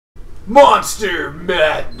Monster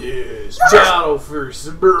Madness! Battle for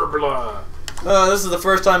Suburbla! This is the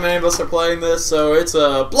first time any of us are playing this, so it's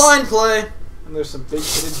a blind play. And there's some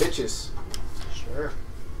big-titted bitches. Sure.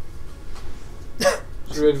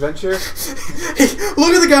 True adventure?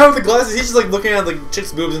 Look at the guy with the glasses. He's just like looking at the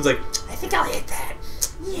chick's boobs and he's like, I think I'll hit that.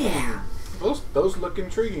 Yeah. Those look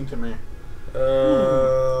intriguing to me.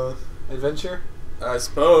 Adventure? I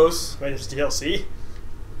suppose. Wait, there's DLC?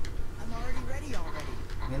 I'm already ready already.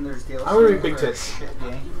 I mean, there's DLC. I'm gonna be big tits.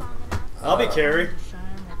 I'll be Carrie.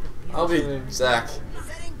 I'll be Zach.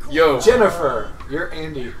 Yo. Jennifer, you're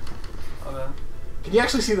Andy. Okay. Can you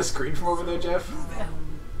actually see the screen from over there, Jeff?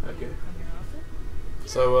 Okay.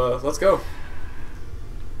 So, let's go.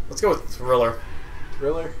 Let's go with Thriller.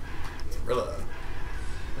 Thriller? Thriller.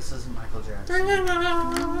 This isn't Michael Jackson.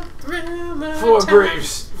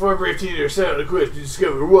 Four brave teenagers set on a quest to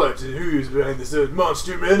discover what and who is behind this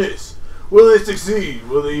monster menace. Will they succeed?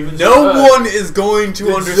 Will they even No survive? one is going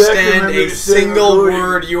to understand a single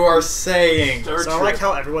word you are saying. Star So I Trek. like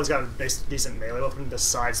how everyone's got a decent melee weapon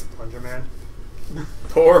besides the Plunger Man.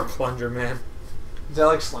 Poor Plunger Man. Is that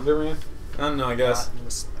like Slender Man? I don't know, I guess. Not in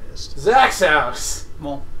the slightest. Zach's house!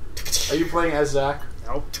 Well, Are you playing as Zach?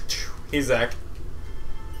 Nope. He's Zach.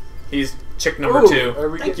 He's chick number Ooh, 2. Are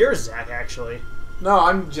we I think you're Zach, actually. No,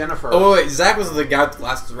 I'm Jennifer. Oh, wait, Zach was the guy with the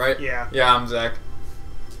glasses, right? Yeah. Yeah, I'm Zach.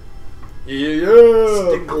 Yeah.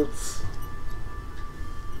 Stingles.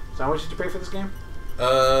 So how much did you pay for this game?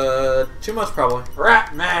 Too much probably.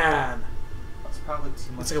 Rat Man! that's probably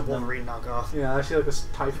too much. It's like a Wolverine knockoff. Yeah, I feel like a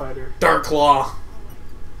TIE fighter. Dark Claw.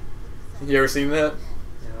 You ever seen that?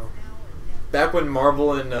 No. Back when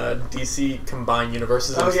Marvel and DC combined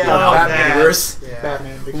universes Oh, into yeah, the Batman. Batman universe. Yeah.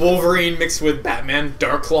 Batman. Big Wolverine mixed with Batman,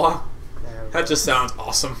 Dark Claw. Yeah. That just sounds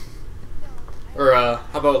awesome. Or how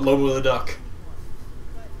about Lobo the Duck?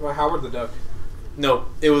 Well, Howard the Duck. No,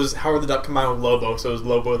 it was Howard the Duck combined with Lobo, so it was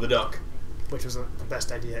Lobo the Duck. Which was the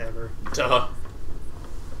best idea ever. Duh.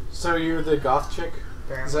 So you're the goth chick,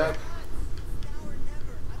 Apparently. Zach?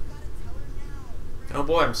 Oh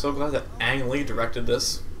boy, I'm so glad that Ang Lee directed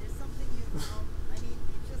this.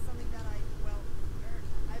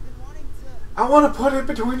 I want to put it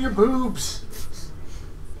between your boobs.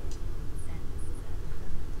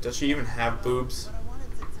 Does she even have boobs?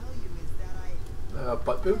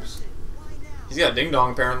 Butt boobs? He's got a ding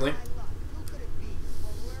dong apparently.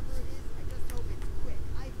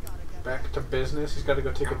 Back to business. He's got to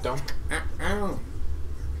go take a dump. Ow.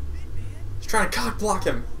 He's trying to cock block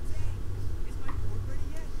him.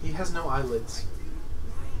 He has no eyelids.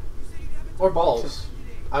 Or balls.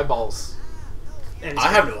 Eyeballs. And I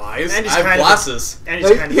have no eyes. and he's I have kind of a- glasses. And he's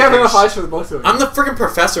They, kind you have of a enough douche. eyes for the both of you. I'm the freaking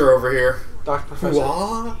professor over here. Dr. Professor.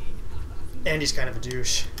 What? And he's kind of a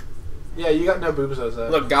douche. Yeah, you got no boobs, though, Zach.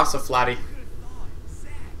 Look, Gossa Flatty.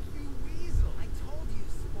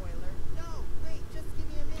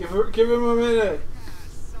 Give him a minute.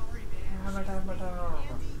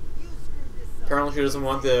 Apparently she doesn't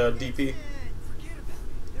want the DP.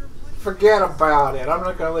 Forget about it. I'm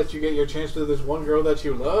not going to let you get your chance to this one girl that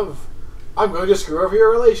you love. I'm going to screw over your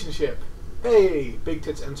relationship. Hey, big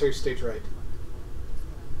tits enter stage right.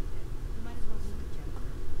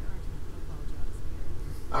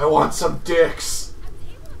 I want some dicks.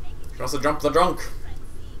 She wants to jump the drunk.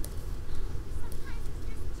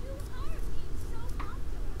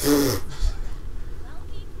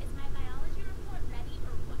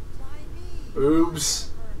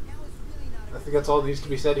 Boobs. I think that's all that needs to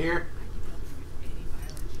be said here.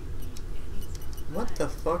 What the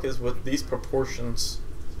fuck is with these proportions?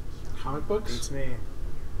 Comic books? Beats me.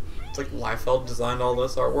 It's like Liefeld designed all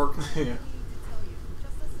this artwork. Yeah.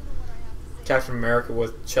 Captain America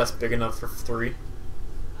with chest big enough for 3.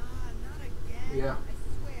 Yeah.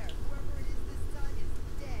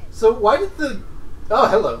 So why did the... Oh,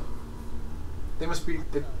 hello. They must be...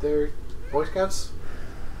 They're Boy Scouts?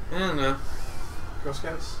 I don't know. Girl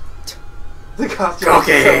Scouts? The costume Go is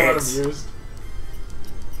so Kids! unamused.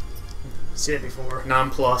 Seen it before.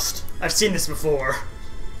 Nonplussed. I've seen this before.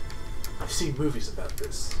 I've seen movies about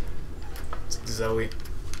this. It's like Zoe.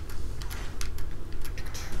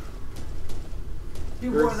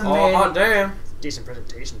 You were the Oh, man. hot damn. Decent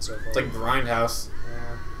presentation so far. It's like Grindhouse.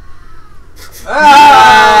 Yeah.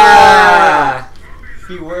 Ah!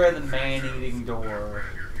 Beware the man-eating door.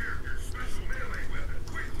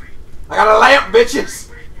 I got a lamp, bitches!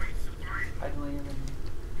 I believe in.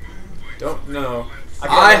 Don't know.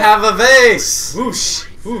 I I have a vase! Whoosh!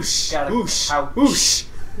 Whoosh! Got a Whoosh! couch. Whoosh!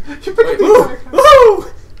 You picked Wait, up the woo! entire couch.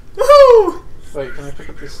 Woohoo! Woohoo! Wait, can I pick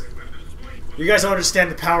up this? You guys don't understand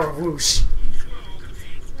the power of whoosh.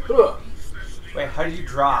 Ugh. Wait, how do you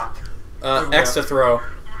drop? X to throw.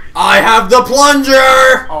 I have the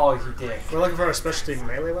plunger! Oh, you did. We're looking for a specialty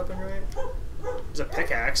melee weapon, right? There's a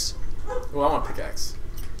pickaxe. Well, I want a pickaxe.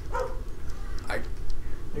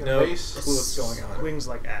 Your No base. clue what's going on. Wings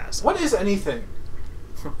like ass. What is anything?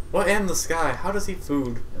 What in the sky? How does he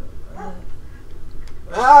food?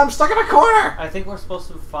 Ah, I'm stuck in a corner! I think we're supposed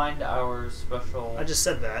to find our special. I just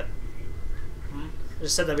said that. Hmm? I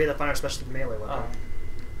just said that we had to find our specialty melee weapon. Oh.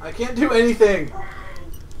 I can't do anything.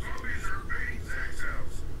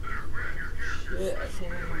 Shit,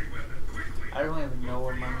 I don't even know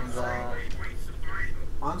where mine's at.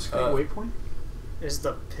 On screen waypoint? Is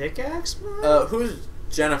the pickaxe mine? Who's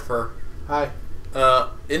Jennifer? Hi.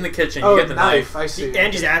 In the kitchen, Oh, you get the knife. I see.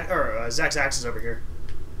 Angie's Zach's axe is over here.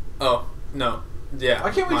 Oh, no. Yeah.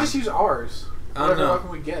 Why can't we just use ours? I don't Whatever know. weapon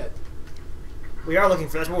we get. We are looking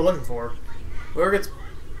for. That's what we're looking for. Whoever gets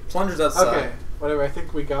plungers outside. Okay. Whatever. I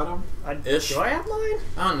think we got him. Ish. Do I have mine?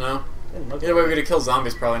 I don't know. Didn't look Either way, we're gonna kill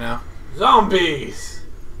zombies probably now. Zombies!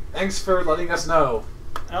 Thanks for letting us know.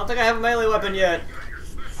 I don't think I have a melee weapon yet.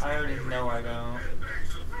 I already know I don't.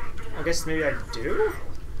 I guess maybe I do?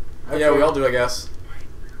 Yeah, we all do, I guess.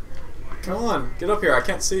 Come on, get up here. I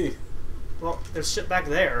can't see. Well, there's shit back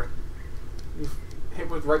there. Hit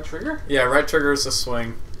with right trigger? Yeah, right trigger is a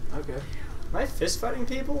swing. Okay. Am I fist fighting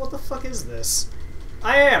people? What the fuck is this?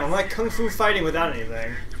 I am. I'm like kung fu fighting without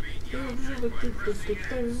anything.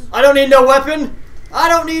 I don't need no weapon. I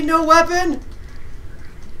don't need no weapon.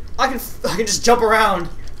 I can just jump around.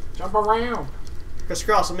 Jump around. Chris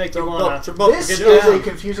Cross will make you Jump wanna. up, jump up, This get is down. a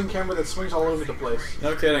confusing camera that swings all over the place.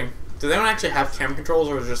 No kidding. Does anyone actually have camera controls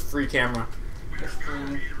or is it just free camera? Just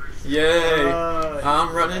free. Yay! Uh,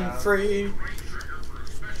 I'm running yeah. free.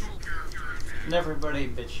 And everybody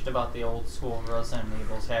bitched about the old school Resident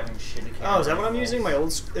Evils having shitty cameras. Oh, is that what I'm using? My old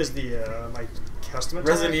is the my custom attack?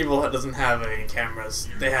 Resident Evil doesn't have any cameras.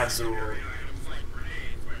 They have Zoom.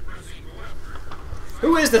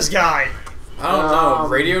 Who is this guy? I don't know.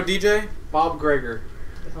 Radio DJ? Bob Greger.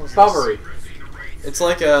 What the hell is this? Bobbery. It's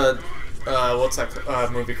like a what's that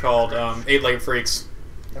movie called? Eight-Legged Freaks.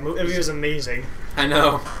 That movie was amazing. I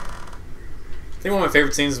know. I think one of my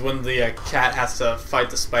favorite scenes is when the cat has to fight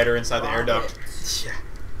the spider inside the air duct. Yeah.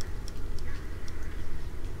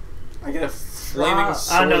 I get a flaming Drop.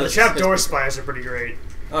 sword. I don't know. The that trapdoor hits me. spiders are pretty great.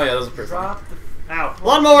 Oh yeah, those are pretty funny. Drop the. Ow!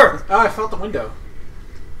 Lawnmower! Oh, I felt the window.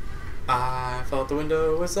 I felt the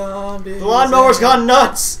window with zombies. The lawnmower's gone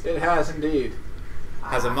nuts. It has indeed.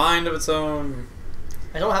 Has a mind of its own.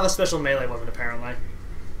 I don't have a special melee weapon apparently.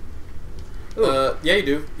 Yeah, you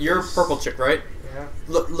do. You're a purple chick, right? Yeah.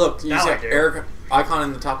 Look. You Now see I that do. air icon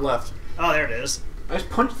in the top left. Oh, there it is. I just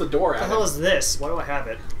punched the door What the at hell it. is this? Why do I have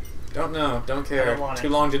it? Don't know. Don't care. I don't want Too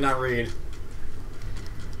it. long did not read.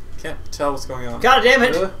 Can't tell what's going on. God damn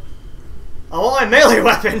it! I want my melee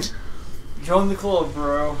weapon. Join the club,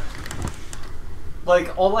 bro.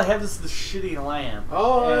 Like, all I have is the shitty lamp.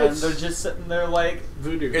 Oh, and it's- they're just sitting there like,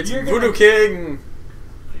 Voodoo. It's You're Voodoo gonna- King.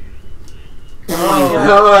 Oh,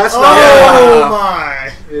 No, that's oh not.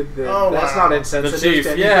 my! Oh, That's wow. not insensitive. The chief,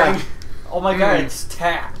 to yeah. anything. oh my god, it's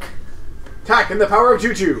tack. Tack and the power of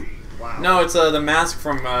Choo-Choo. Wow. No, it's the mask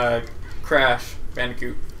from Crash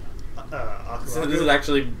Bandicoot. So this is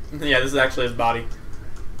actually, this is actually his body.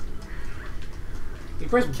 You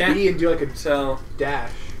press Can't B and do like a tell.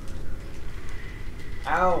 dash.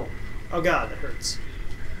 Ow. Oh god, that hurts.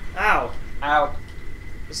 Ow. Ow.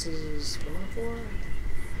 This is what am I for?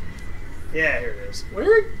 Yeah, here it is.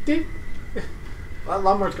 Where did... That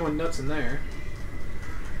lawnmower's going nuts in there.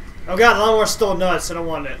 Oh god, the lawnmower's still nuts. I don't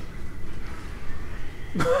want it.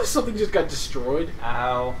 Something just got destroyed.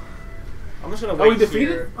 Ow. I'm just gonna Are we wait defeated?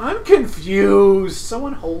 here. I'm confused.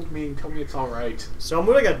 Someone hold me and tell me it's alright. So I'm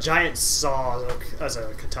wielding a giant saw as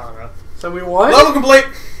a katana. So we won? Level complete.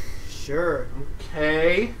 Sure.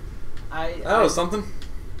 Okay. That was something.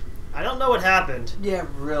 I don't know what happened. Yeah,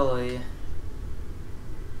 really.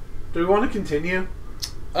 Do we want to continue?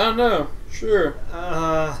 I don't know. Sure.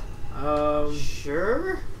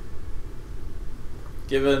 Sure?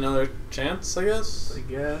 Give it another chance, I guess. I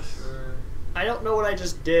guess. I don't know what I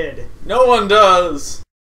just did. No one does.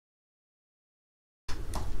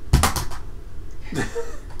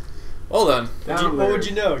 Well done. What would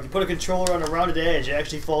you know? You put a controller on a rounded edge, it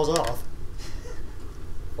actually falls off.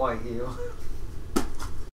 Why you?